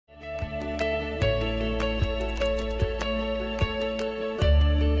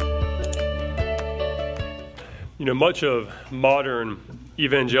You know, much of modern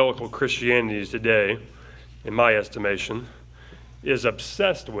evangelical Christianity today, in my estimation, is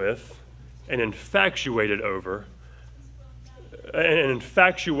obsessed with and infatuated over an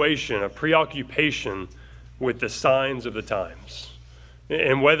infatuation, a preoccupation with the signs of the times,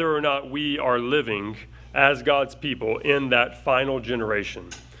 and whether or not we are living as God's people in that final generation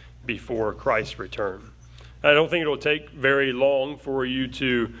before Christ's return. I don't think it'll take very long for you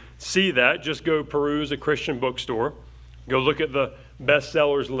to see that. Just go peruse a Christian bookstore. Go look at the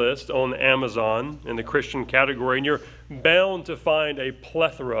bestsellers list on Amazon in the Christian category, and you're bound to find a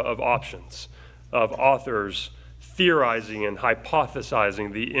plethora of options of authors theorizing and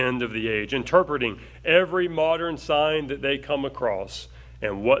hypothesizing the end of the age, interpreting every modern sign that they come across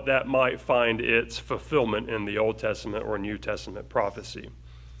and what that might find its fulfillment in the Old Testament or New Testament prophecy.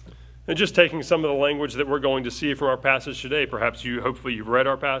 And just taking some of the language that we're going to see from our passage today, perhaps hopefully you've read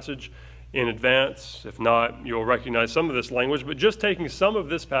our passage in advance. If not, you'll recognize some of this language. But just taking some of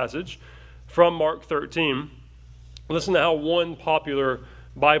this passage from Mark 13, listen to how one popular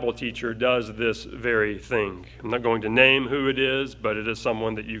Bible teacher does this very thing. I'm not going to name who it is, but it is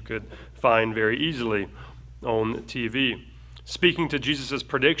someone that you could find very easily on TV. Speaking to Jesus'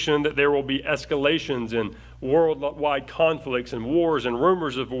 prediction that there will be escalations in worldwide conflicts and wars and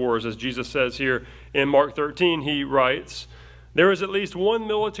rumors of wars, as Jesus says here in Mark 13, he writes, "There is at least one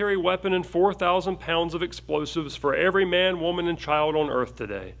military weapon and 4,000 pounds of explosives for every man, woman, and child on earth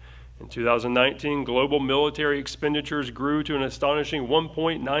today. In 2019, global military expenditures grew to an astonishing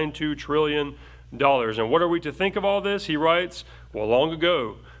 $1.92 trillion. And what are we to think of all this?" He writes, "Well, long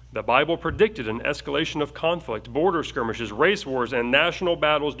ago, the Bible predicted an escalation of conflict, border skirmishes, race wars, and national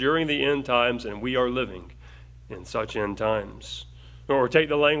battles during the end times, and we are living in such end times." Or take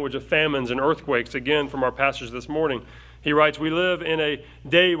the language of famines and earthquakes again from our passage this morning. He writes, "We live in a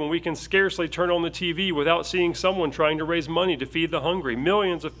day when we can scarcely turn on the TV without seeing someone trying to raise money to feed the hungry.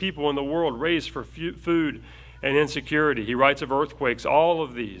 Millions of people in the world race for food and insecurity." He writes of earthquakes. All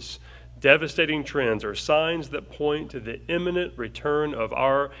of these devastating trends are signs that point to the imminent return of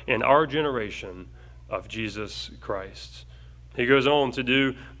our generation of Jesus Christ. He goes on to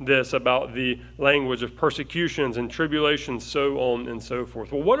do this about the language of persecutions and tribulations, so on and so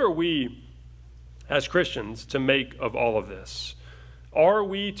forth. Well, what are we as Christians to make of all of this? Are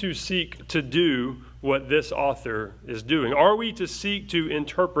we to seek to do what this author is doing? Are we to seek to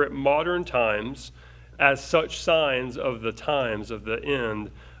interpret modern times as such signs of the times of the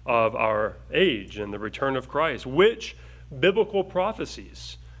end of our age and the return of Christ? Which biblical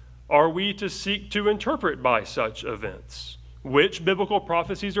prophecies are we to seek to interpret by such events? Which biblical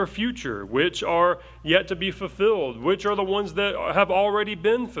prophecies are future? Which are yet to be fulfilled? Which are the ones that have already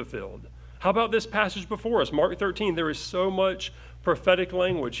been fulfilled? How about this passage before us, Mark 13? There is so much prophetic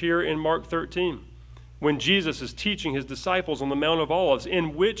language here in Mark 13. When Jesus is teaching his disciples on the Mount of Olives,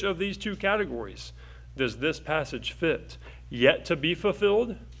 in which of these two categories does this passage fit? Yet to be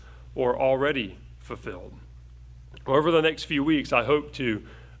fulfilled or already fulfilled? Well, over the next few weeks, I hope to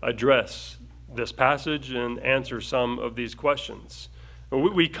address this passage and answer some of these questions. As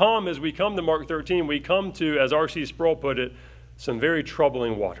we come to Mark 13, we come to, as R.C. Sproul put it, some very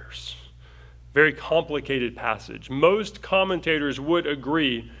troubling waters. Very complicated passage. Most commentators would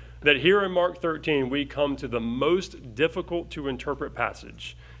agree that here in Mark 13, we come to the most difficult to interpret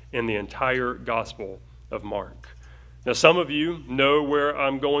passage in the entire Gospel of Mark. Now, some of you know where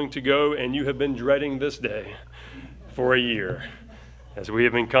I'm going to go, and you have been dreading this day for a year as we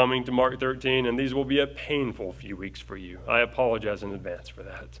have been coming to Mark 13, and these will be a painful few weeks for you. I apologize in advance for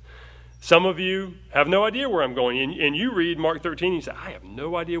that. Some of you have no idea where I'm going, and you read Mark 13, and you say, I have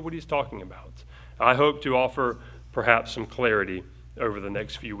no idea what he's talking about. I hope to offer perhaps some clarity over the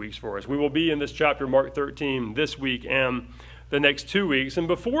next few weeks for us. We will be in this chapter, Mark 13, this week and the next 2 weeks. And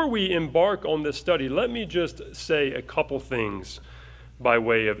before we embark on this study, let me just say a couple things by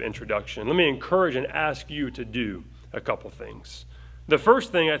way of introduction. Let me encourage and ask you to do a couple things. The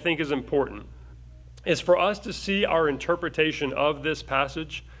first thing I think is important is for us to see our interpretation of this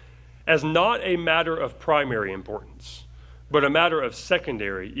passage as not a matter of primary importance, but a matter of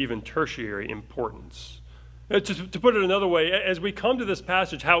secondary, even tertiary importance. To put it another way, as we come to this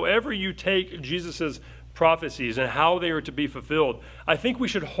passage, however you take Jesus' prophecies and how they are to be fulfilled, I think we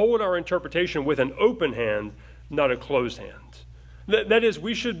should hold our interpretation with an open hand, not a closed hand. That is,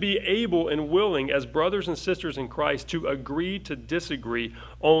 we should be able and willing as brothers and sisters in Christ to agree to disagree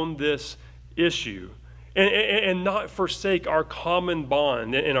on this issue and not forsake our common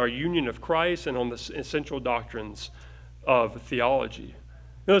bond in our union of Christ and on the essential doctrines of theology.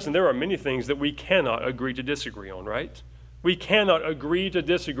 Now listen, there are many things that we cannot agree to disagree on, right? We cannot agree to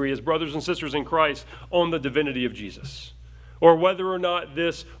disagree as brothers and sisters in Christ on the divinity of Jesus, or whether or not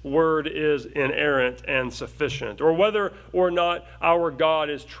this word is inerrant and sufficient, or whether or not our God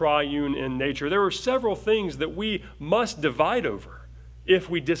is triune in nature. There are several things that we must divide over if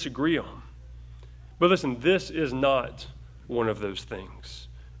we disagree on. But listen, this is not one of those things.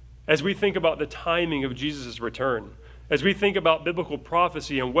 As we think about the timing of Jesus' return, as we think about biblical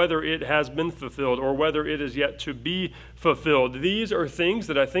prophecy and whether it has been fulfilled or whether it is yet to be fulfilled, these are things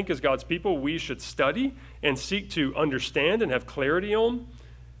that I think as God's people we should study and seek to understand and have clarity on.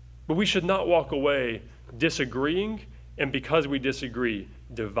 But we should not walk away disagreeing, and because we disagree,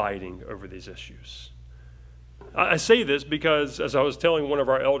 dividing over these issues. I say this because, as I was telling one of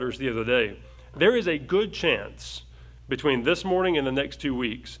our elders the other day, there is a good chance between this morning and the next 2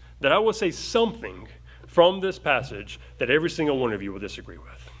 weeks that I will say something from this passage that every single one of you will disagree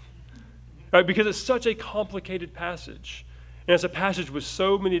with. Right? Because it's such a complicated passage. And it's a passage with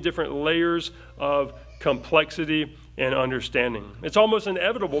so many different layers of complexity and understanding. It's almost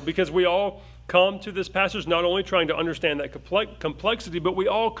inevitable because we all come to this passage not only trying to understand that complexity, but we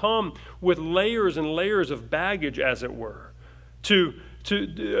all come with layers and layers of baggage, as it were, to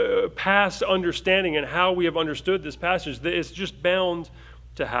past understanding and how we have understood this passage. That it's just bound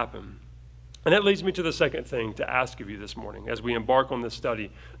to happen. And that leads me to the second thing to ask of you this morning as we embark on this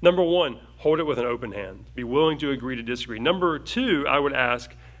study. Number one, hold it with an open hand. Be willing to agree to disagree. Number two, I would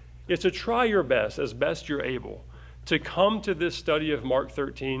ask, is to try your best, as best you're able, to come to this study of Mark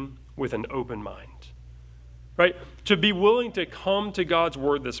 13 with an open mind. Right? To be willing to come to God's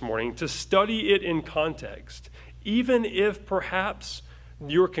word this morning, to study it in context, even if perhaps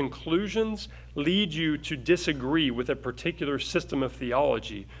your conclusions lead you to disagree with a particular system of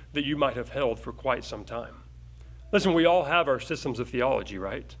theology that you might have held for quite some time. Listen, we all have our systems of theology,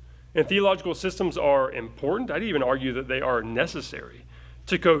 right? And theological systems are important. I'd even argue that they are necessary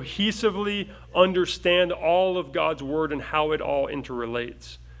to cohesively understand all of God's word and how it all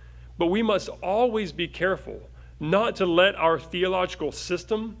interrelates. But we must always be careful not to let our theological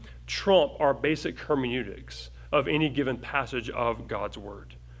system trump our basic hermeneutics of any given passage of God's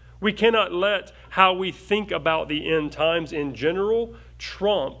word. We cannot let how we think about the end times in general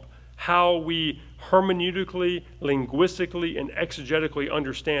trump how we hermeneutically, linguistically, and exegetically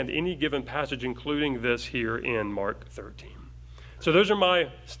understand any given passage, including this here in Mark 13. So those are my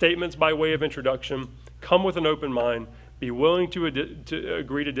statements by way of introduction. Come with an open mind. Be willing to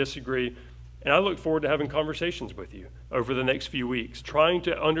agree to disagree. And I look forward to having conversations with you over the next few weeks, trying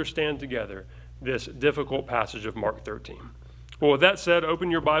to understand together this difficult passage of Mark 13. Well, with that said,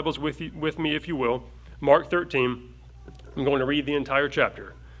 open your Bibles with me, if you will. Mark 13. I'm going to read the entire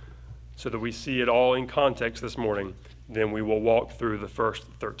chapter so that we see it all in context this morning. Then we will walk through the first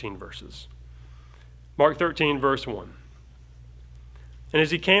 13 verses. Mark 13, verse 1. And as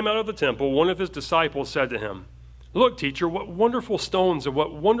he came out of the temple, one of his disciples said to him, "Look, teacher, what wonderful stones and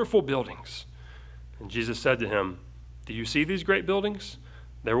what wonderful buildings." And Jesus said to him, "Do you see these great buildings?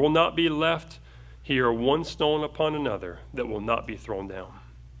 There will not be left here one stone upon another that will not be thrown down."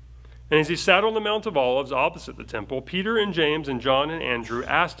 And as he sat on the Mount of Olives opposite the temple, Peter and James and John and Andrew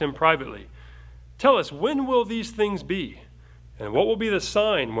asked him privately, "Tell us, when will these things be? And what will be the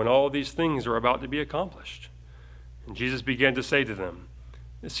sign when all these things are about to be accomplished?" And Jesus began to say to them,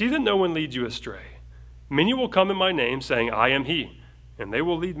 "See that no one leads you astray. Many will come in my name, saying, 'I am he,' and they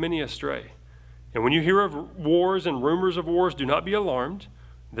will lead many astray. And when you hear of wars and rumors of wars, do not be alarmed.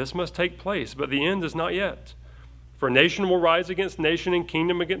 This must take place, but the end is not yet. For nation will rise against nation and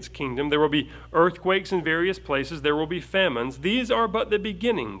kingdom against kingdom. There will be earthquakes in various places. There will be famines. These are but the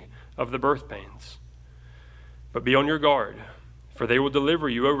beginning of the birth pains. But be on your guard, for they will deliver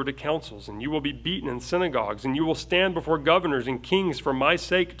you over to councils, and you will be beaten in synagogues, and you will stand before governors and kings for my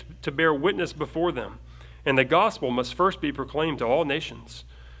sake to bear witness before them. And the gospel must first be proclaimed to all nations.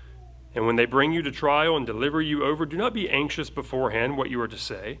 And when they bring you to trial and deliver you over, do not be anxious beforehand what you are to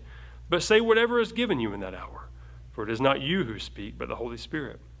say, but say whatever is given you in that hour. For it is not you who speak, but the Holy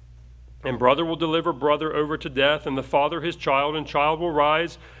Spirit. And brother will deliver brother over to death, and the father his child, and child will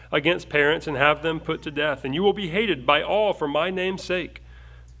rise against parents and have them put to death. And you will be hated by all for my name's sake,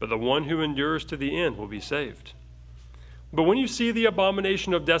 but the one who endures to the end will be saved. But when you see the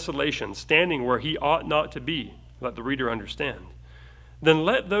abomination of desolation standing where he ought not to be, let the reader understand, then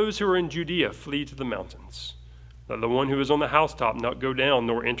let those who are in Judea flee to the mountains. Let the one who is on the housetop not go down,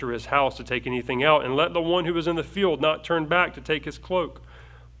 nor enter his house to take anything out. And let the one who is in the field not turn back to take his cloak.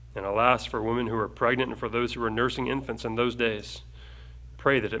 And alas, for women who are pregnant and for those who are nursing infants in those days,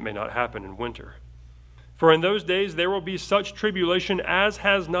 pray that it may not happen in winter. For in those days there will be such tribulation as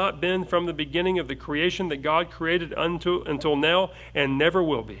has not been from the beginning of the creation that God created until now, and never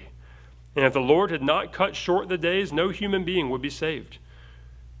will be. And if the Lord had not cut short the days, no human being would be saved.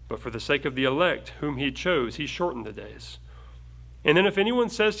 But for the sake of the elect, whom he chose, he shortened the days. And then if anyone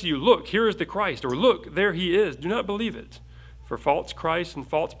says to you, look, here is the Christ, or look, there he is, do not believe it. For false Christs and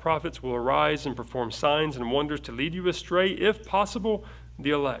false prophets will arise and perform signs and wonders to lead you astray, if possible, the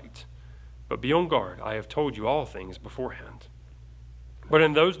elect. But be on guard, I have told you all things beforehand. But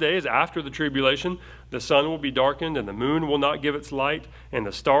in those days, after the tribulation, the sun will be darkened, and the moon will not give its light, and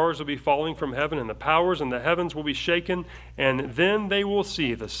the stars will be falling from heaven, and the powers in the heavens will be shaken, and then they will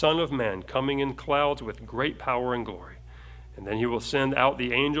see the Son of Man coming in clouds with great power and glory. And then he will send out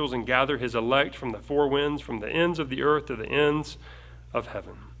the angels and gather his elect from the four winds, from the ends of the earth to the ends of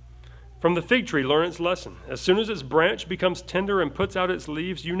heaven. From the fig tree learn its lesson. As soon as its branch becomes tender and puts out its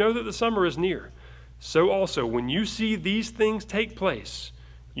leaves, you know that the summer is near. So also, when you see these things take place,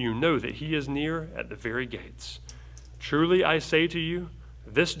 you know that he is near at the very gates. Truly I say to you,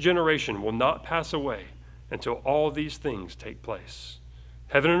 this generation will not pass away until all these things take place.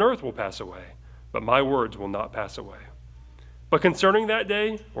 Heaven and earth will pass away, but my words will not pass away. But concerning that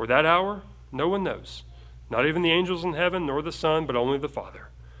day or that hour, no one knows, not even the angels in heaven nor the Son, but only the Father.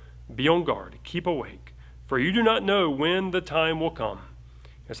 Be on guard, keep awake, for you do not know when the time will come.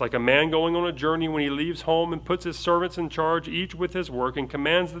 It's like a man going on a journey when he leaves home and puts his servants in charge, each with his work, and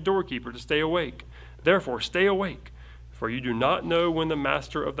commands the doorkeeper to stay awake. Therefore, stay awake, for you do not know when the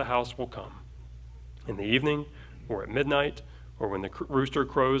master of the house will come, in the evening, or at midnight, or when the rooster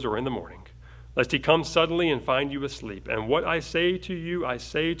crows, or in the morning, lest he come suddenly and find you asleep. And what I say to you, I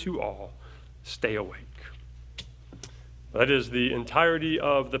say to all, stay awake. That is the entirety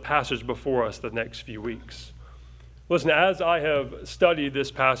of the passage before us the next few weeks. Listen, as I have studied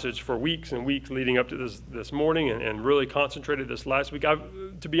this passage for weeks and weeks leading up to this morning and really concentrated this last week,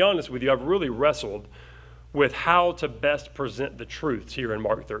 to be honest with you, I've really wrestled with how to best present the truths here in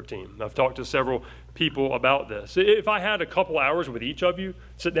Mark 13. I've talked to several people about this. If I had a couple hours with each of you,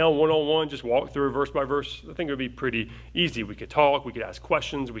 sit down one-on-one, just walk through verse by verse, I think it would be pretty easy. We could talk, we could ask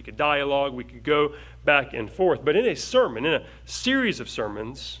questions, we could dialogue, we could go back and forth. But in a sermon, in a series of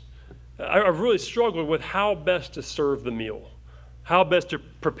sermons, I've really struggled with how best to serve the meal, how best to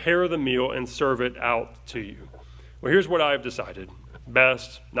prepare the meal and serve it out to you. Well, here's what I've decided.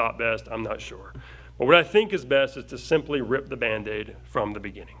 Best, not best, I'm not sure. But what I think is best is to simply rip the Band-Aid from the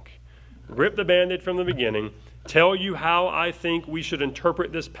beginning. Rip the Band-Aid from the beginning, tell you how I think we should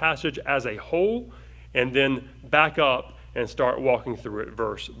interpret this passage as a whole, and then back up and start walking through it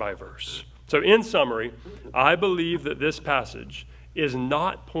verse by verse. So in summary, I believe that this passage is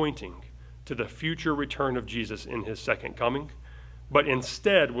not pointing to the future return of Jesus in his second coming, but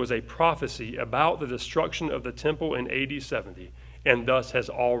instead was a prophecy about the destruction of the temple in AD 70, and thus has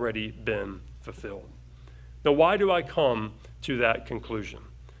already been fulfilled. Now, why do I come to that conclusion?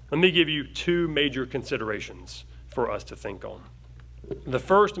 Let me give you two major considerations for us to think on. The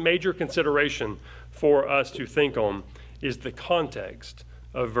first major consideration for us to think on is the context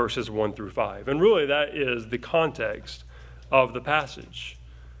of verses 1 through 5. And really, that is the context of the passage.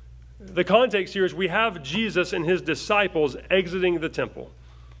 The context here is we have Jesus and his disciples exiting the temple.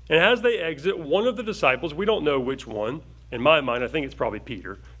 And as they exit, one of the disciples, we don't know which one, in my mind, I think it's probably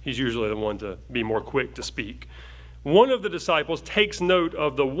Peter. He's usually the one to be more quick to speak. One of the disciples takes note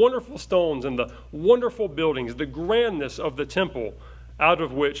of the wonderful stones and the wonderful buildings, the grandness of the temple out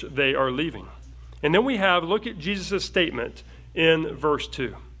of which they are leaving. And then look at Jesus' statement in verse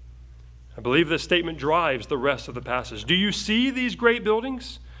 2. I believe this statement drives the rest of the passage. Do you see these great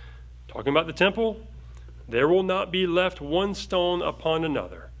buildings? Talking about the temple, there will not be left one stone upon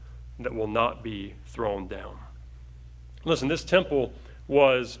another that will not be thrown down. Listen, this temple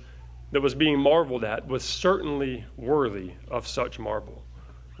that was being marveled at was certainly worthy of such marvel.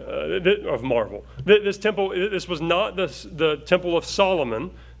 This temple, this was not the temple of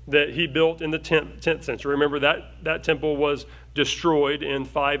Solomon that he built in the 10th century. Remember that temple was destroyed in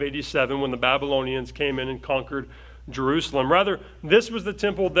 587 when the Babylonians came in and conquered Jerusalem. Rather, this was the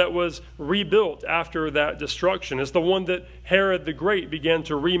temple that was rebuilt after that destruction. It's the one that Herod the Great began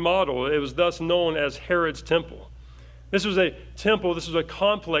to remodel. It was thus known as Herod's temple. This was a temple, this was a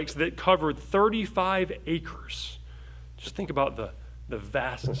complex that covered 35 acres. Just think about the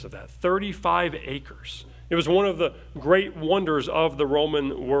vastness of that, 35 acres. It was one of the great wonders of the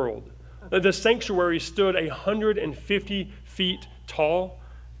Roman world. The sanctuary stood 150 feet tall,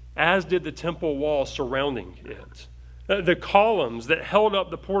 as did the temple wall surrounding it. The columns that held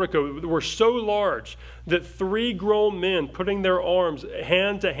up the portico were so large that 3 grown men putting their arms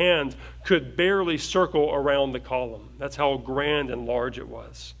hand to hand could barely circle around the column. That's how grand and large it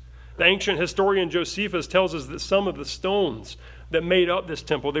was. The ancient historian Josephus tells us that some of the stones that made up this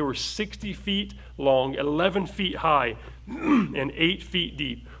temple, they were 60 feet long, 11 feet high, and 8 feet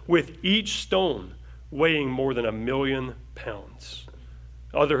deep, with each stone weighing more than 1,000,000 pounds.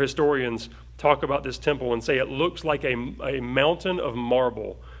 Other historians talk about this temple and say it looks like a mountain of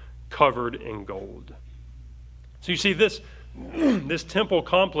marble covered in gold. So you see, this temple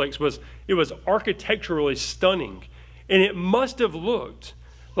complex was architecturally stunning, and it must have looked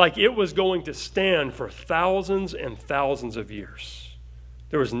like it was going to stand for thousands and thousands of years.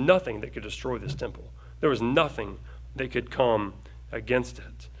 There was nothing that could destroy this temple. There was nothing that could come against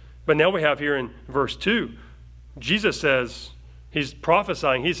it. But now we have here in verse 2, Jesus says, he's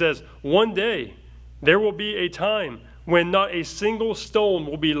prophesying, he says, one day there will be a time when not a single stone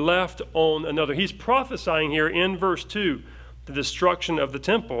will be left on another. He's prophesying here in verse 2 the destruction of the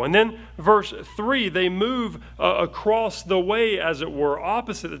temple. And then verse 3, they move across the way, as it were,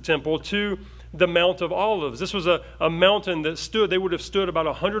 opposite the temple to the Mount of Olives. This was a mountain that they would have stood about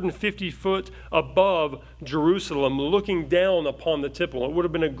 150 foot above Jerusalem, looking down upon the temple. It would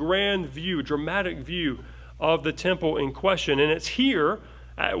have been a grand view, dramatic view of the temple in question. And it's here,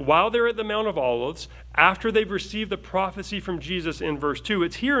 while they're at the Mount of Olives, after they've received the prophecy from Jesus in verse 2,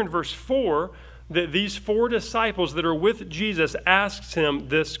 it's here in verse 4 that these 4 disciples that are with Jesus asks him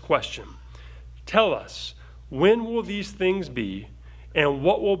this question. Tell us, when will these things be, and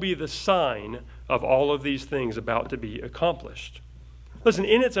what will be the sign of all of these things about to be accomplished? Listen,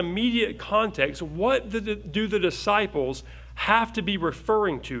 in its immediate context, what do the disciples have to be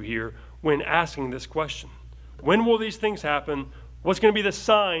referring to here when asking this question? When will these things happen? What's going to be the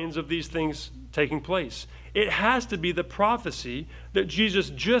signs of these things taking place? It has to be the prophecy that Jesus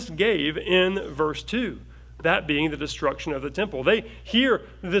just gave in verse 2, that being the destruction of the temple. They hear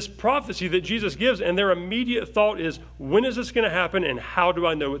this prophecy that Jesus gives, and their immediate thought is, when is this going to happen, and how do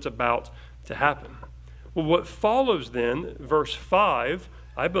I know it's about to happen? Well, what follows then, verse 5,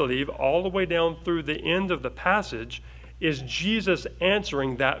 I believe, all the way down through the end of the passage, is Jesus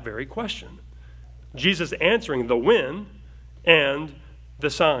answering that very question. Jesus answering the when and the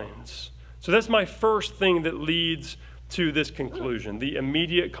signs. So that's my first thing that leads to this conclusion, the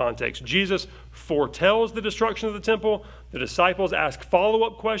immediate context. Jesus foretells the destruction of the temple. The disciples ask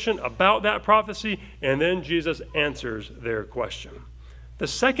follow-up question about that prophecy, and then Jesus answers their question. The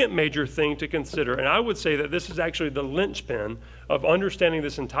second major thing to consider, and I would say that this is actually the linchpin of understanding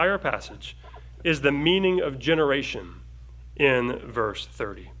this entire passage, is the meaning of generation in verse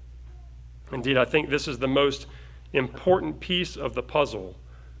 30. Indeed, I think this is the most important piece of the puzzle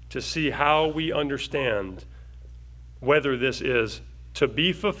to see how we understand whether this is to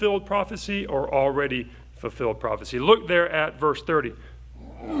be fulfilled prophecy or already fulfilled prophecy. Look there at verse 30.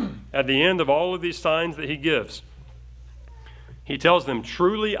 At the end of all of these signs that he gives, he tells them,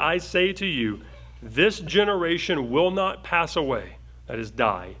 truly I say to you, this generation will not pass away, that is,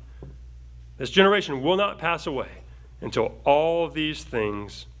 die. This generation will not pass away until all these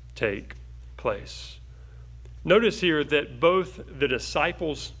things take place. Notice here that both the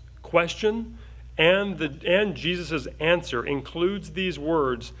disciples' question and Jesus' answer includes these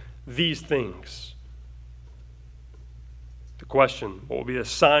words, these things. The question, what will be a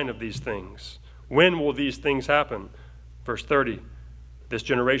sign of these things? When will these things happen? Verse 30, this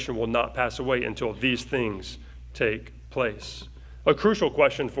generation will not pass away until these things take place. A crucial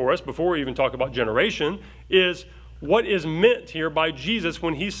question for us, before we even talk about generation, is what is meant here by Jesus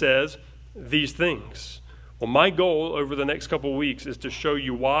when he says these things? Well, my goal over the next couple of weeks is to show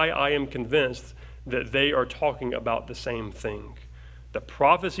you why I am convinced that they are talking about the same thing. The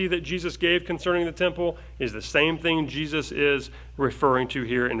prophecy that Jesus gave concerning the temple is the same thing Jesus is referring to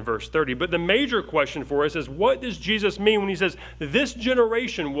here in verse 30. But the major question for us is, what does Jesus mean when he says, this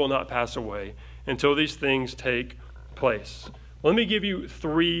generation will not pass away until these things take place? Let me give you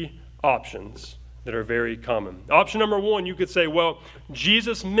 3 options that are very common. Option number 1, you could say, well,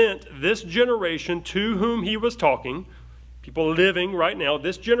 Jesus meant this generation to whom he was talking, people living right now,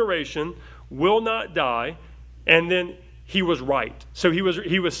 this generation will not die, and then he was right. So he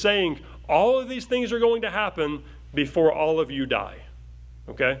was saying all of these things are going to happen before all of you die.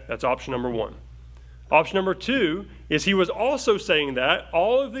 Okay, that's option number 1. Option number 2 is he was also saying that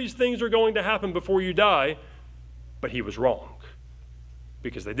all of these things are going to happen before you die, but he was wrong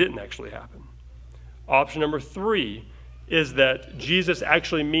because they didn't actually happen. Option number 3 is that Jesus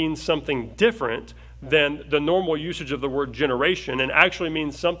actually means something different than the normal usage of the word generation and actually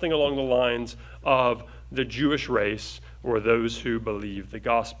means something along the lines of the Jewish race or those who believe the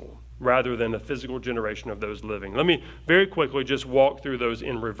gospel, rather than a physical generation of those living. Let me very quickly just walk through those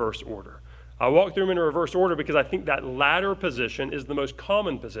in reverse order. I walk through them in reverse order because I think that latter position is the most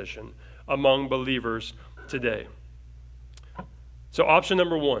common position among believers today. So option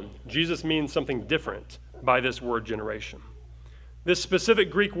number one, Jesus means something different by this word generation. This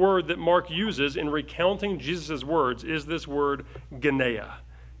specific Greek word that Mark uses in recounting Jesus' words is this word geneia.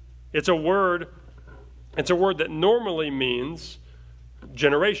 It's a word that normally means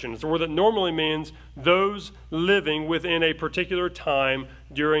generation. It's a word that normally means those living within a particular time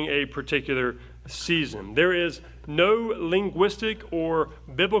during a particular season. There is no linguistic or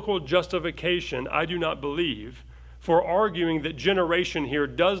biblical justification, I do not believe, for arguing that generation here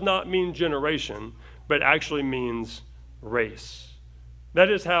does not mean generation, but actually means race. That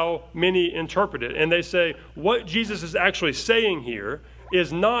is how many interpret it. And they say what Jesus is actually saying here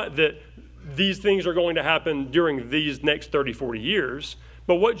is not that these things are going to happen during these next 30, 40 years,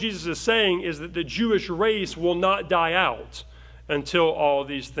 but what Jesus is saying is that the Jewish race will not die out until all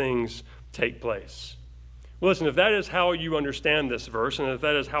these things take place. Well, listen, if that is how you understand this verse, and if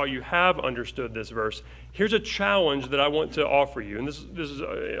that is how you have understood this verse, here's a challenge that I want to offer you, and this is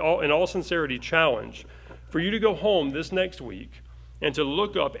in all sincerity challenge for you to go home this next week and to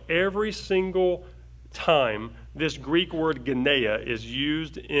look up every single time this Greek word geneia is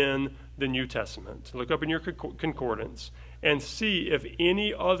used in the New Testament. Look up in your concordance and see if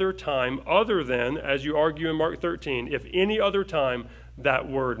any other time other than, as you argue in Mark 13, if any other time that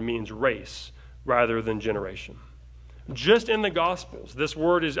word means race rather than generation. Just in the Gospels, this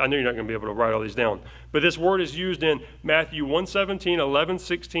word is, I know you're not going to be able to write all these down, but this word is used in Matthew 1:17,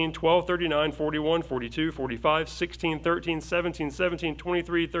 11:16, 12:39, 41, 42, 45, 16:13, 17:17,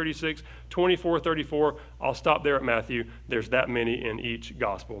 23, 36, 24, 34. I'll stop there at Matthew. There's that many in each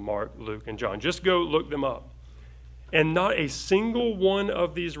Gospel, Mark, Luke, and John. Just go look them up. And not a single one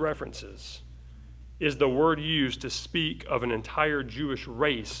of these references is the word used to speak of an entire Jewish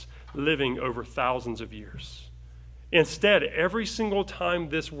race living over thousands of years. Instead, every single time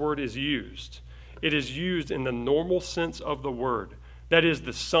this word is used, it is used in the normal sense of the word. That is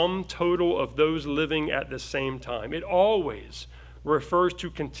the sum total of those living at the same time. It always refers to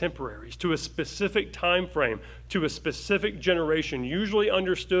contemporaries, to a specific time frame, to a specific generation, usually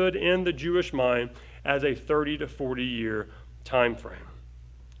understood in the Jewish mind as a 30 to 40 year time frame.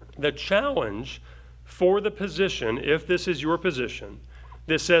 The challenge for the position, if this is your position,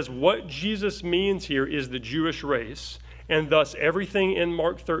 that says what Jesus means here is the Jewish race, and thus everything in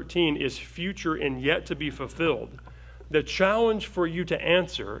Mark 13 is future and yet to be fulfilled. The challenge for you to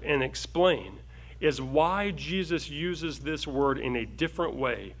answer and explain is why Jesus uses this word in a different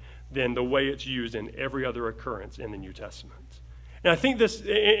way than the way it's used in every other occurrence in the New Testament. And I think this, and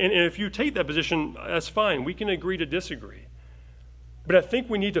if you take that position, that's fine. We can agree to disagree. But I think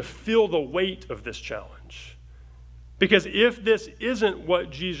we need to feel the weight of this challenge. Because if this isn't what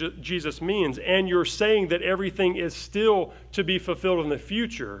Jesus means, and you're saying that everything is still to be fulfilled in the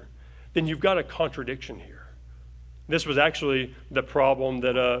future, then you've got a contradiction here. This was actually the problem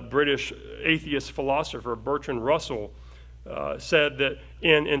that a British atheist philosopher, Bertrand Russell, said that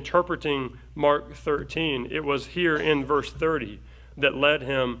in interpreting Mark 13, it was here in verse 30 that led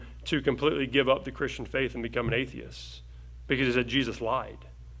him to completely give up the Christian faith and become an atheist. Because he said Jesus lied.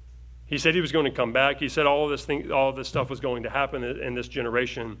 He said he was going to come back. He said all of this stuff was going to happen in this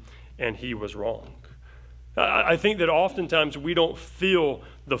generation, and he was wrong. I think that oftentimes we don't feel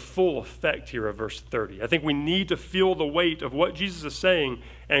the full effect here of verse 30. I think we need to feel the weight of what Jesus is saying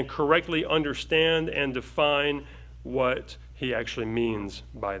and correctly understand and define what he actually means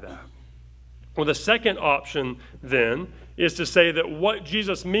by that. Well, the second option then is to say that what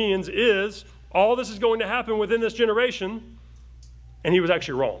Jesus means is all this is going to happen within this generation, and he was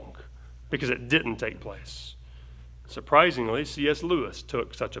actually wrong, because it didn't take place. Surprisingly, C.S. Lewis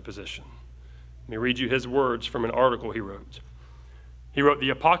took such a position. Let me read you his words from an article he wrote. He wrote, "The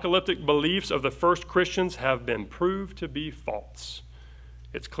apocalyptic beliefs of the first Christians have been proved to be false.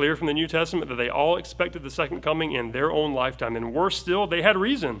 It's clear from the New Testament that they all expected the second coming in their own lifetime, and worse still, they had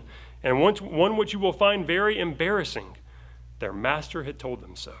reason, and one which you will find very embarrassing. Their master had told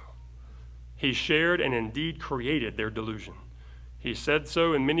them so. He shared and indeed created their delusion. He said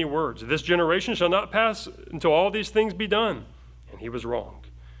so in many words. This generation shall not pass until all these things be done. And he was wrong.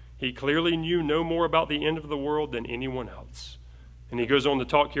 He clearly knew no more about the end of the world than anyone else." And he goes on to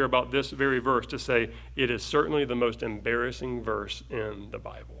talk here about this very verse to say, it is certainly the most embarrassing verse in the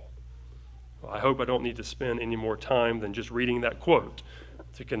Bible. Well, I hope I don't need to spend any more time than just reading that quote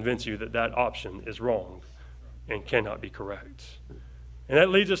to convince you that that option is wrong and cannot be correct. And that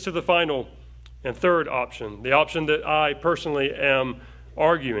leads us to the final And third option, the option that I personally am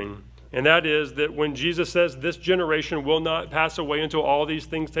arguing, and that is that when Jesus says this generation will not pass away until all these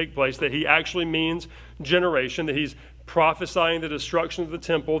things take place, that he actually means generation, that he's prophesying the destruction of the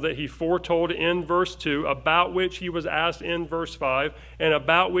temple that he foretold in verse 2, about which he was asked in verse 5, and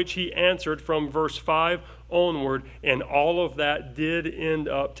about which he answered from verse 5 onward, and all of that did end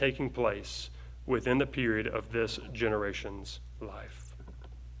up taking place within the period of this generation's life.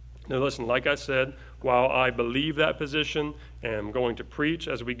 Now listen, like I said, while I believe that position and I'm going to preach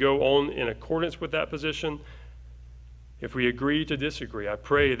as we go on in accordance with that position, if we agree to disagree, I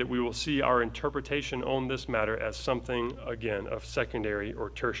pray that we will see our interpretation on this matter as something, again, of secondary or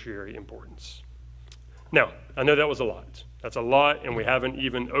tertiary importance. Now, I know that was a lot. That's a lot, and we haven't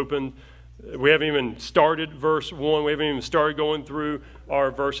even started verse 1. We haven't even started going through our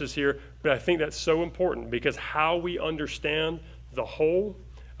verses here. But I think that's so important because how we understand the whole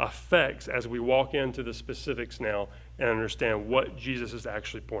affects as we walk into the specifics now and understand what Jesus is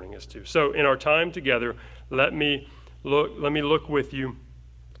actually pointing us to. So in our time together, let me look with you,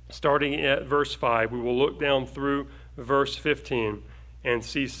 starting at verse 5. We will look down through verse 15 and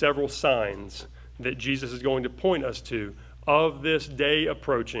see several signs that Jesus is going to point us to of this day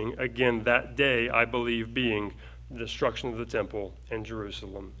approaching. Again, that day, I believe, being the destruction of the temple in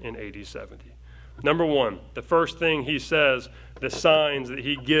Jerusalem in AD 70. Number one, the first thing he says, the signs that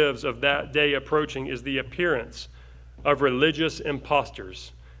he gives of that day approaching, is the appearance of religious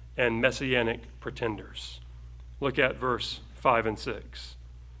impostors and messianic pretenders. Look at verse 5 and 6.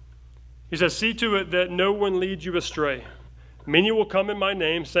 He says, "See to it that no one leads you astray. Many will come in my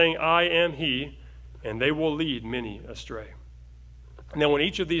name, saying, 'I am he,' and they will lead many astray." Now, in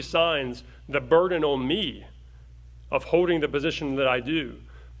each of these signs, the burden on me of holding the position that I do,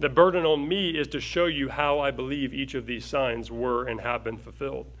 the burden on me is to show you how I believe each of these signs were and have been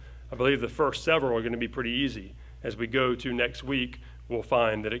fulfilled. I believe the first several are going to be pretty easy. As we go to next week, we'll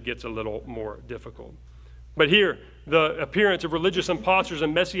find that it gets a little more difficult. But here, the appearance of religious impostors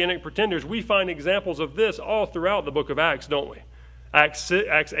and messianic pretenders, we find examples of this all throughout the book of Acts, don't we? Acts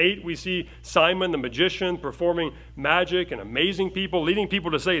 8, we see Simon the magician performing magic and amazing people, leading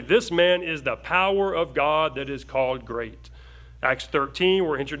people to say, "This man is the power of God that is called great." Acts 13,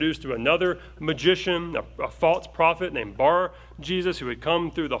 we're introduced to another magician, a false prophet named Bar-Jesus, who had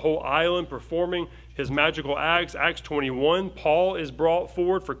come through the whole island performing his magical acts. Acts 21, Paul is brought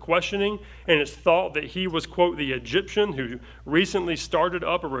forward for questioning, and it's thought that he was, quote, the Egyptian who recently started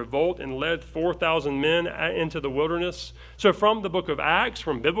up a revolt and led 4,000 men into the wilderness. So from the book of Acts,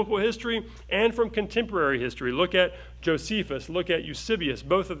 from biblical history, and from contemporary history, look at Josephus, look at Eusebius,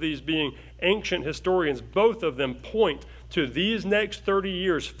 both of these being ancient historians. Both of them point to these next 30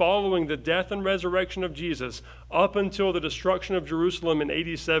 years following the death and resurrection of Jesus up until the destruction of Jerusalem in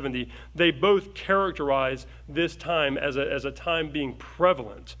AD 70. They both characterize this time as a time being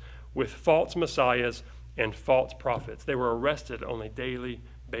prevalent with false messiahs and false prophets. They were arrested on a daily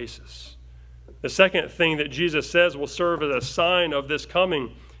basis. The second thing that Jesus says will serve as a sign of this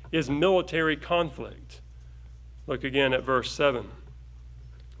coming is military conflict. Look again at verse 7.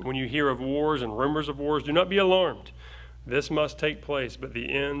 "When you hear of wars and rumors of wars, do not be alarmed. This must take place, but the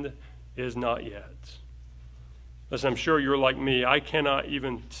end is not yet." Listen, I'm sure you're like me. I cannot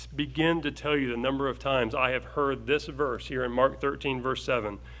even begin to tell you the number of times I have heard this verse here in Mark 13, verse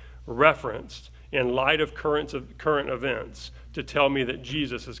 7, referenced in light of current events to tell me that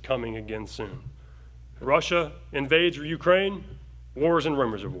Jesus is coming again soon. Russia invades Ukraine, wars and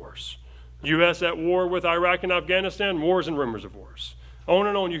rumors of wars. U.S. at war with Iraq and Afghanistan, wars and rumors of wars. On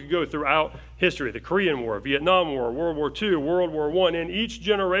and on you could go throughout history. The Korean War, Vietnam War, World War II, World War I. In each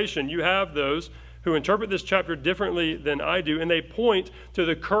generation, you have those who interpret this chapter differently than I do, and they point to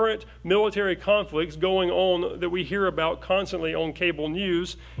the current military conflicts going on that we hear about constantly on cable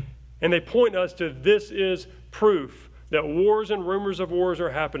news, and they point us to this is proof that wars and rumors of wars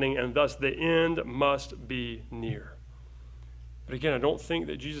are happening, and thus the end must be near. But again, I don't think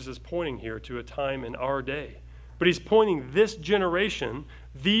that Jesus is pointing here to a time in our day. But he's pointing this generation,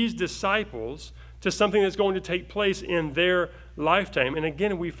 these disciples, to something that's going to take place in their lifetime. And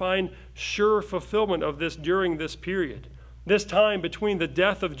again, we find sure fulfillment of this during this period. This time between the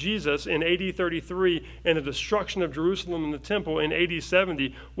death of Jesus in AD 33 and the destruction of Jerusalem and the temple in AD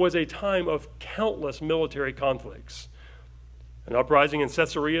 70 was a time of countless military conflicts. An uprising in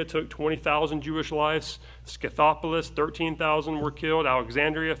Caesarea took 20,000 Jewish lives. Scythopolis, 13,000 were killed.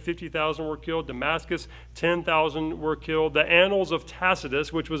 Alexandria, 50,000 were killed. Damascus, 10,000 were killed. The Annals of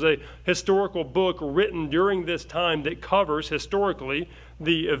Tacitus, which was a historical book written during this time that covers historically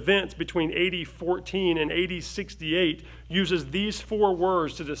the events between AD 14 and AD 68, uses these 4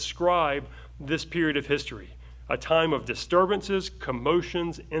 words to describe this period of history: a time of disturbances,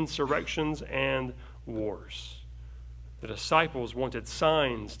 commotions, insurrections, and wars. The disciples wanted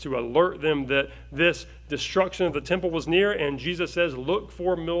signs to alert them that this destruction of the temple was near, and Jesus says, look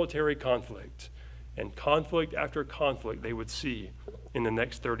for military conflict. And conflict after conflict they would see in the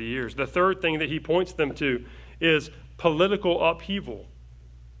next 30 years. The third thing that he points them to is political upheaval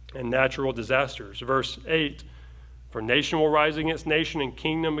and natural disasters. Verse 8, for nation will rise against nation and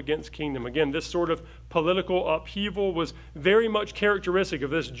kingdom against kingdom. Again, this sort of political upheaval was very much characteristic of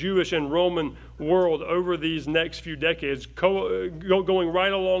this Jewish and Roman world over these next few decades, going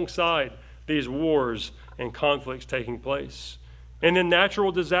right alongside these wars and conflicts taking place. And then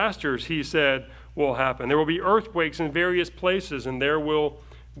natural disasters, he said, will happen. There will be earthquakes in various places, and there will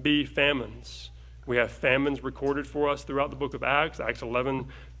be famines. We have famines recorded for us throughout the book of Acts, Acts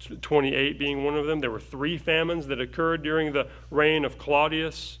 11:28 being one of them. There were 3 famines that occurred during the reign of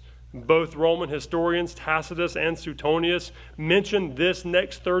Claudius. Both Roman historians, Tacitus and Suetonius, mention this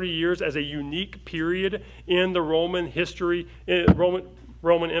next 30 years as a unique period in the Roman history,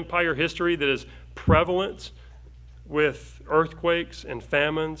 Roman Empire history that is prevalent with earthquakes and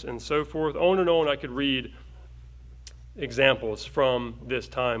famines and so forth. On and on I could read examples from this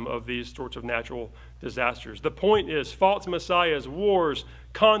time of these sorts of natural disasters. The point is, false messiahs, wars,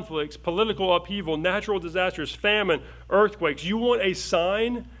 conflicts, political upheaval, natural disasters, famine, earthquakes. You want a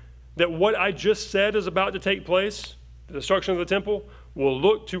sign that what I just said is about to take place, the destruction of the temple? Well,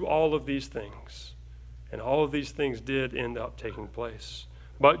 look to all of these things. And all of these things did end up taking place.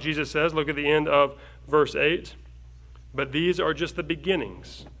 But Jesus says, look at the end of verse 8, but these are just the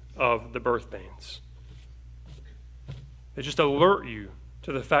beginnings of the birth pains. They just alert you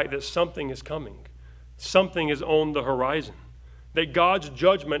to the fact that something is coming. Something is on the horizon. That God's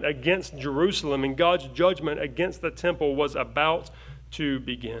judgment against Jerusalem and God's judgment against the temple was about to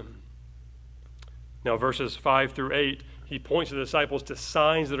begin. Now, verses 5 through 8, he points the disciples to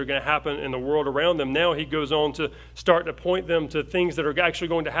signs that are going to happen in the world around them. Now he goes on to start to point them to things that are actually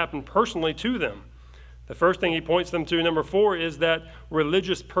going to happen personally to them. The first thing he points them to, number 4, is that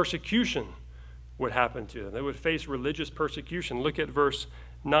religious persecution would happen to them. They would face religious persecution. Look at verse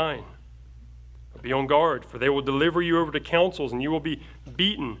 9. Be on guard, for they will deliver you over to councils, and you will be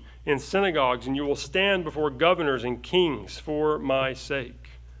beaten in synagogues, and you will stand before governors and kings for my sake.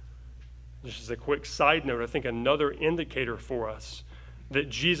 Just as a quick side note, I think another indicator for us that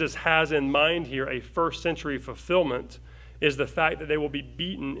Jesus has in mind here a first century fulfillment is the fact that they will be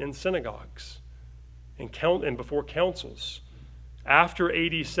beaten in synagogues and before councils. After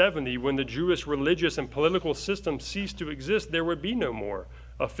AD 70, when the Jewish religious and political system ceased to exist, there would be no more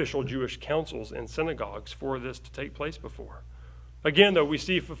official Jewish councils and synagogues for this to take place before. Again, though, we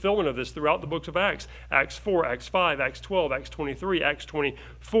see fulfillment of this throughout the books of Acts. Acts 4, Acts 5, Acts 12, Acts 23, Acts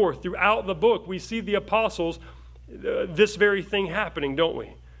 24. Throughout the book, we see the apostles, this very thing happening, don't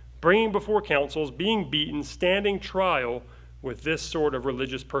we? Bringing before councils, being beaten, standing trial with this sort of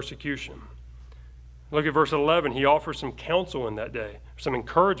religious persecution. Look at verse 11. He offers some counsel in that day, some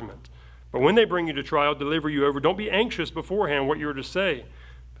encouragement. But when they bring you to trial, deliver you over. Don't be anxious beforehand what you're to say.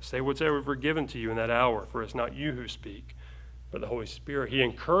 But say whatsoever is given to you in that hour, for it's not you who speak, but the Holy Spirit. He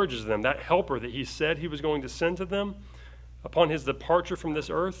encourages them, that helper that he said he was going to send to them upon his departure from this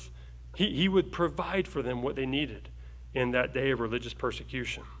earth, he would provide for them what they needed in that day of religious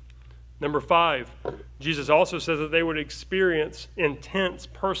persecution. Number 5, Jesus also says that they would experience intense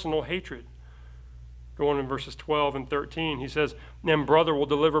personal hatred. Going in verses 12 and 13, he says, and brother will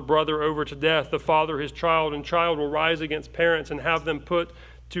deliver brother over to death, the father his child, and child will rise against parents and have them put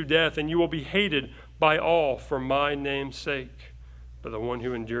to death, and you will be hated by all for my name's sake. But the one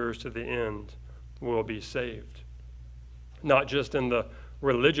who endures to the end will be saved. Not just in the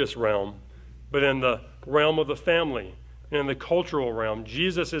religious realm, but in the realm of the family, and in the cultural realm.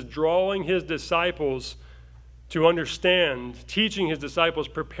 Jesus is drawing his disciples to understand, teaching his disciples,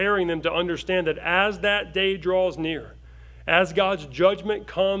 preparing them to understand that as that day draws near, as God's judgment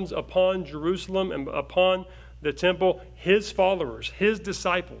comes upon Jerusalem and upon the temple, his followers, his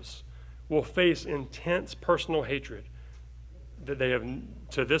disciples, will face intense personal hatred that they have,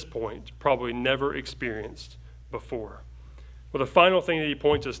 to this point, probably never experienced before. Well, the final thing that he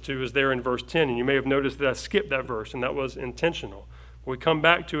points us to is there in verse 10, and you may have noticed that I skipped that verse, and that was intentional. We come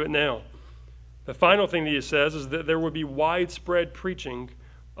back to it now. The final thing that he says is that there would be widespread preaching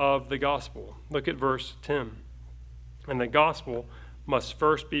of the gospel. Look at verse 10. And the gospel must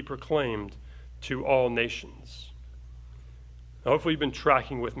first be proclaimed to all nations. Now, hopefully you've been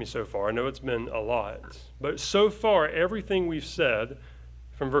tracking with me so far. I know it's been a lot. But so far, everything we've said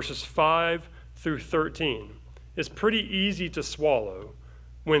from verses 5 through 13 is pretty easy to swallow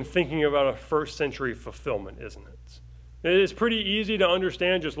when thinking about a first century fulfillment, isn't it? It is pretty easy to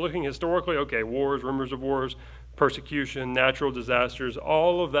understand just looking historically. Okay, wars, rumors of wars, persecution, natural disasters,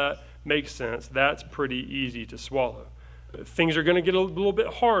 all of that makes sense. That's pretty easy to swallow. Things are going to get a little bit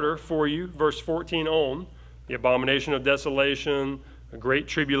harder for you. Verse 14 on, the abomination of desolation, a great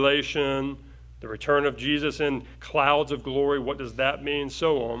tribulation, the return of Jesus in clouds of glory. What does that mean?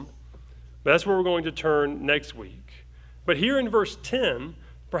 So on. But that's where we're going to turn next week. But here in verse 10,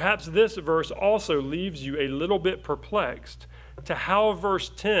 perhaps this verse also leaves you a little bit perplexed to how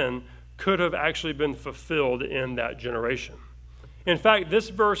verse 10 could have actually been fulfilled in that generation. In fact, this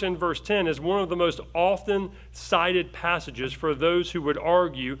verse in verse 10 is one of the most often cited passages for those who would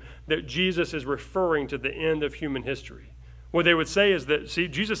argue that Jesus is referring to the end of human history. What they would say is that, see,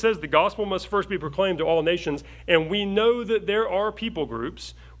 Jesus says the gospel must first be proclaimed to all nations, and we know that there are people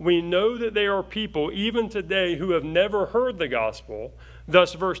groups, we know that there are people even today who have never heard the gospel,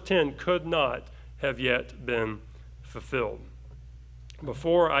 thus verse 10 could not have yet been fulfilled.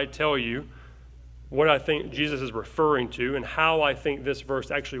 Before I tell you what I think Jesus is referring to and how I think this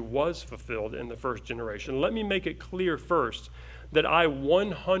verse actually was fulfilled in the first generation, let me make it clear first that I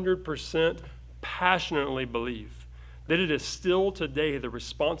 100% passionately believe that it is still today the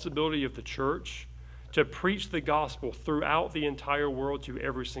responsibility of the church to preach the gospel throughout the entire world to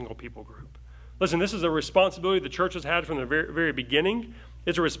every single people group. Listen, this is a responsibility the church has had from the very beginning.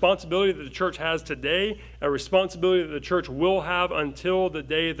 It's a responsibility that the church has today, a responsibility that the church will have until the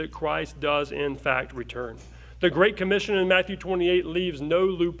day that Christ does, in fact, return. The Great Commission in Matthew 28 leaves no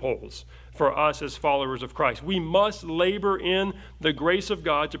loopholes for us as followers of Christ. We must labor in the grace of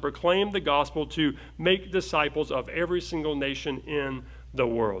God to proclaim the gospel, to make disciples of every single nation in the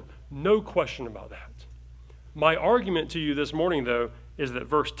world. No question about that. My argument to you this morning, though, is that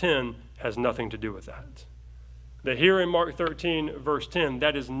verse 10 has nothing to do with that. That here in Mark 13, verse 10,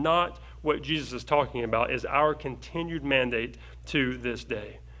 that is not what Jesus is talking about, is our continued mandate to this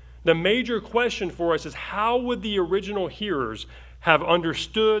day. The major question for us is, how would the original hearers have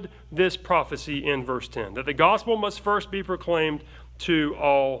understood this prophecy in verse 10? That the gospel must first be proclaimed to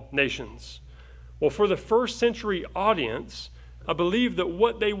all nations. Well, for the first century audience, I believe that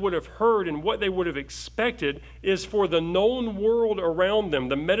what they would have heard and what they would have expected is for the known world around them,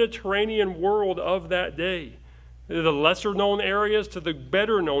 the Mediterranean world of that day, the lesser known areas to the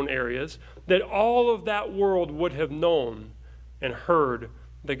better known areas, that all of that world would have known and heard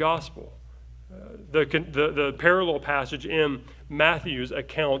the gospel. The parallel passage in Matthew's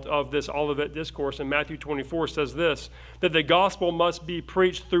account of this Olivet Discourse in Matthew 24 says this, that the gospel must be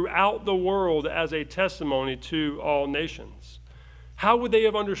preached throughout the world as a testimony to all nations. How would they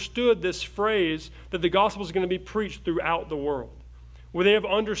have understood this phrase that the gospel is going to be preached throughout the world? Would they have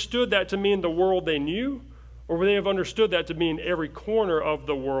understood that to mean the world they knew? Or would they have understood that to mean every corner of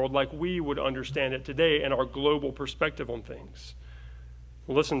the world like we would understand it today and our global perspective on things?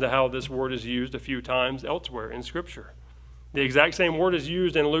 Listen to how this word is used a few times elsewhere in Scripture. The exact same word is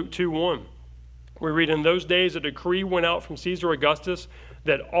used in Luke 2:1. We read, in those days a decree went out from Caesar Augustus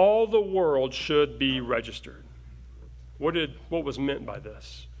that all the world should be registered. What was meant by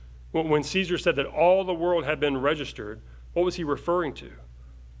this? When Caesar said that all the world had been registered, what was he referring to?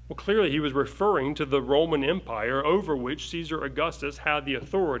 Well, clearly he was referring to the Roman Empire over which Caesar Augustus had the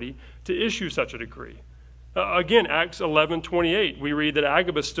authority to issue such a decree. Again, Acts 11:28, we read that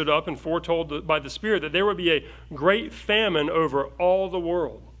Agabus stood up and foretold by the Spirit that there would be a great famine over all the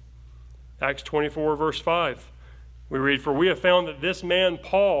world. Acts 24, verse 5, we read, for we have found that this man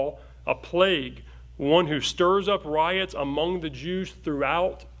Paul, a plague, one who stirs up riots among the Jews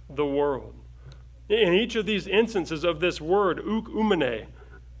throughout the world. In each of these instances of this word, oikoumene,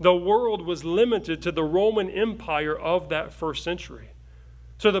 the world was limited to the Roman Empire of that first century.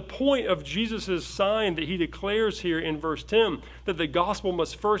 So the point of Jesus' sign that he declares here in verse 10, that the gospel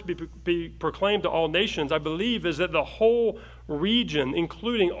must first be proclaimed to all nations, I believe is that the whole region,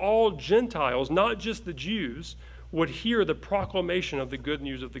 including all Gentiles, not just the Jews, would hear the proclamation of the good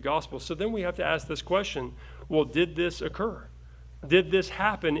news of the gospel. So then we have to ask this question, well, did this occur? Did this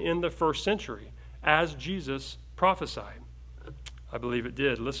happen in the first century as Jesus prophesied? I believe it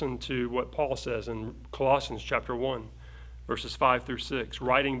did. Listen to what Paul says in Colossians chapter 1. Verses 5 through 6,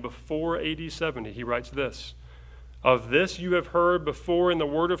 writing before AD 70, he writes this, Of this you have heard before in the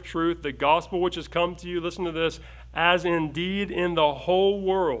word of truth, the gospel which has come to you, listen to this, as indeed in the whole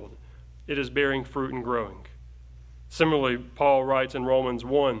world it is bearing fruit and growing. Similarly, Paul writes in Romans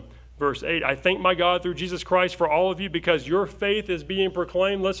 1, verse 8, I thank my God through Jesus Christ for all of you because your faith is being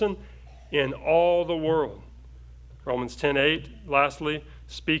proclaimed, listen, in all the world. Romans 10:8, lastly,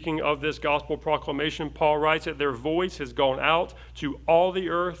 speaking of this gospel proclamation, Paul writes that their voice has gone out to all the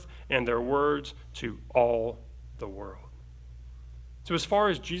earth and their words to all the world. So as far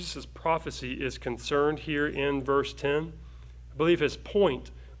as Jesus' prophecy is concerned here in verse 10, I believe his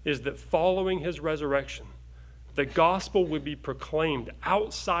point is that following his resurrection, the gospel would be proclaimed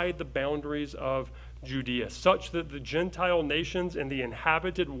outside the boundaries of Judea, such that the Gentile nations and the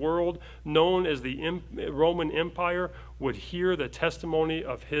inhabited world known as the Roman Empire would hear the testimony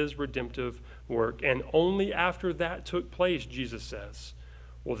of his redemptive work. And only after that took place, Jesus says,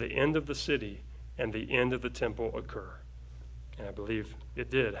 will the end of the city and the end of the temple occur. And I believe it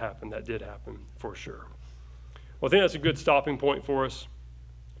did happen. That did happen for sure. Well, I think that's a good stopping point for us.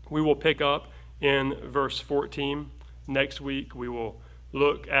 We will pick up in verse 14 next week. We will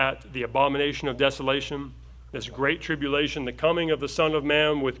look at the abomination of desolation, this great tribulation, the coming of the Son of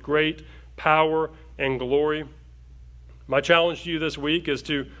Man with great power and glory. My challenge to you this week is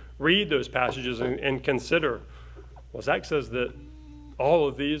to read those passages and consider, well, Zack says that all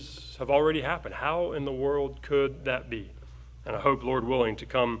of these have already happened. How in the world could that be? And I hope, Lord willing, to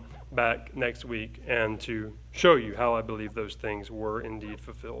come back next week and to show you how I believe those things were indeed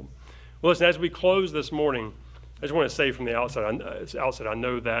fulfilled. Well, listen, as we close this morning, I just want to say from the outset, I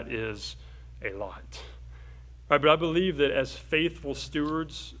know that is a lot. Right, but I believe that as faithful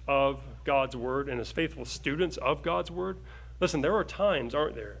stewards of God's word and as faithful students of God's word, listen, there are times,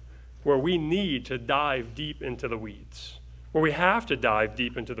 aren't there, where we need to dive deep into the weeds, where we have to dive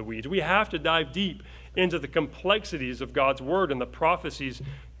deep into the weeds. We have to dive deep into the complexities of God's word and the prophecies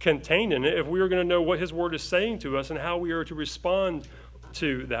contained in it if we are going to know what his word is saying to us and how we are to respond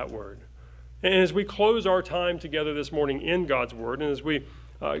to that word. And as we close our time together this morning in God's word, and as we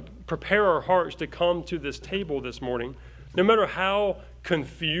prepare our hearts to come to this table this morning, no matter how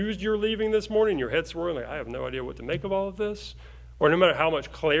confused you're leaving this morning, your head swirling, like, I have no idea what to make of all of this, or no matter how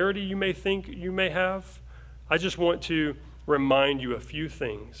much clarity you may think you may have, I just want to remind you a few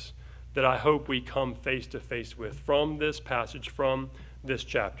things that I hope we come face to face with from this passage, from this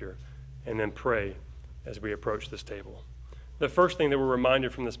chapter, and then pray as we approach this table. The first thing that we're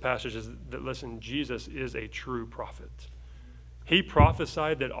reminded from this passage is that, listen, Jesus is a true prophet. He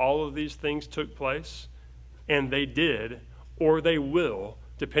prophesied that all of these things took place, and they did, or they will,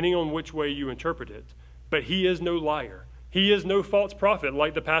 depending on which way you interpret it. But he is no liar. He is no false prophet,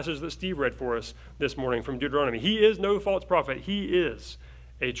 like the passage that Steve read for us this morning from Deuteronomy. He is no false prophet. He is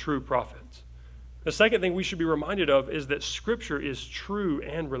a true prophet. The second thing we should be reminded of is that Scripture is true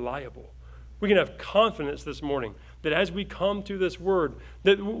and reliable. We can have confidence this morning that as we come to this word,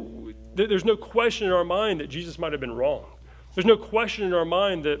 that there's no question in our mind that Jesus might have been wrong. There's no question in our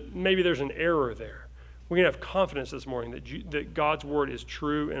mind that maybe there's an error there. We can have confidence this morning that God's word is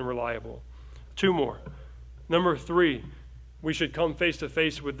true and reliable. Two more. Number three, we should come face to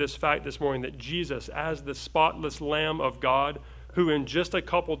face with this fact this morning that Jesus, as the spotless Lamb of God, who in just a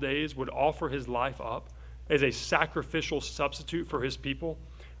couple days would offer his life up as a sacrificial substitute for his people,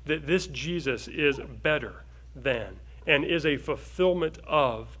 that this Jesus is better than and is a fulfillment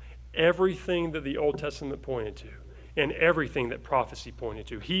of everything that the Old Testament pointed to and everything that prophecy pointed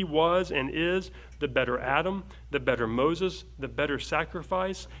to. He was and is the better Adam, the better Moses, the better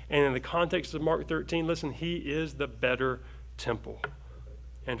sacrifice, and in the context of Mark 13, listen, he is the better temple.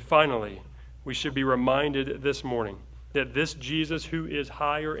 And finally, we should be reminded this morning that this Jesus, who is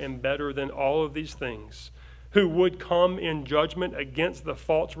higher and better than all of these things, who would come in judgment against the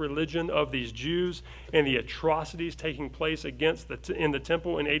false religion of these Jews and the atrocities taking place in the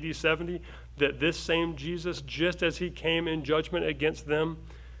temple in AD 70, that this same Jesus, just as he came in judgment against them,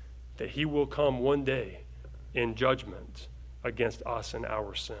 that he will come one day in judgment against us and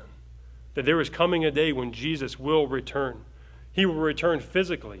our sin. That there is coming a day when Jesus will return. He will return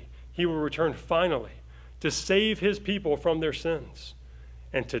physically. He will return finally to save his people from their sins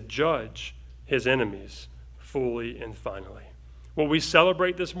and to judge his enemies fully and finally. What we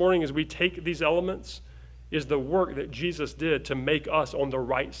celebrate this morning as we take these elements is the work that Jesus did to make us on the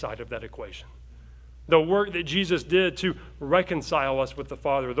right side of that equation. The work that Jesus did to reconcile us with the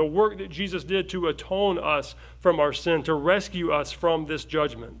Father. The work that Jesus did to atone us from our sin, to rescue us from this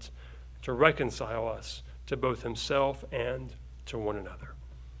judgment, to reconcile us to both himself and to one another.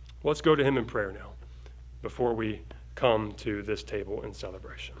 Let's go to him in prayer now before we come to this table in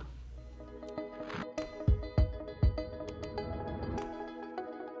celebration.